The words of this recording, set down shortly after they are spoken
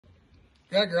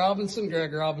Greg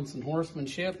Robinson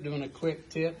Horsemanship, doing a quick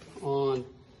tip on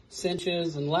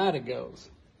cinches and latigos.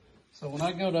 So when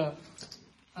I go to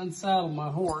unsaddle my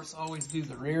horse, I always do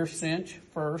the rear cinch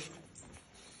first.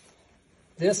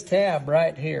 This tab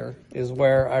right here is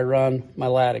where I run my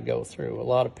latigo through. A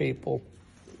lot of people,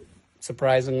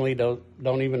 surprisingly, don't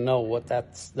even know what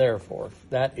that's there for.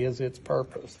 That is its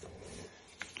purpose.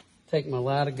 Take my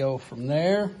latigo from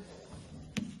there.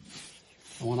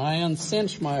 And when I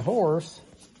uncinch my horse,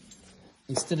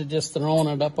 instead of just throwing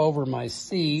it up over my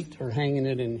seat or hanging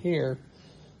it in here,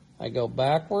 I go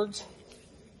backwards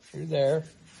through there,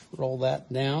 roll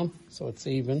that down so it's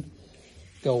even,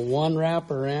 go one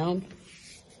wrap around,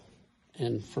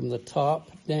 and from the top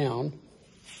down,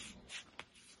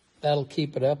 that'll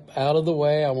keep it up out of the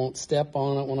way. I won't step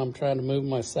on it when I'm trying to move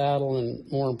my saddle, and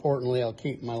more importantly, I'll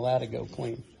keep my latigo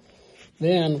clean.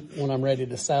 Then, when I'm ready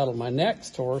to saddle my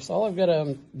next horse, all I've got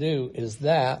to do is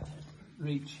that,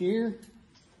 reach here,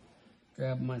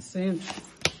 grab my cinch,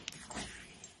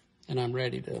 and I'm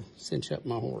ready to cinch up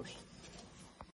my horse.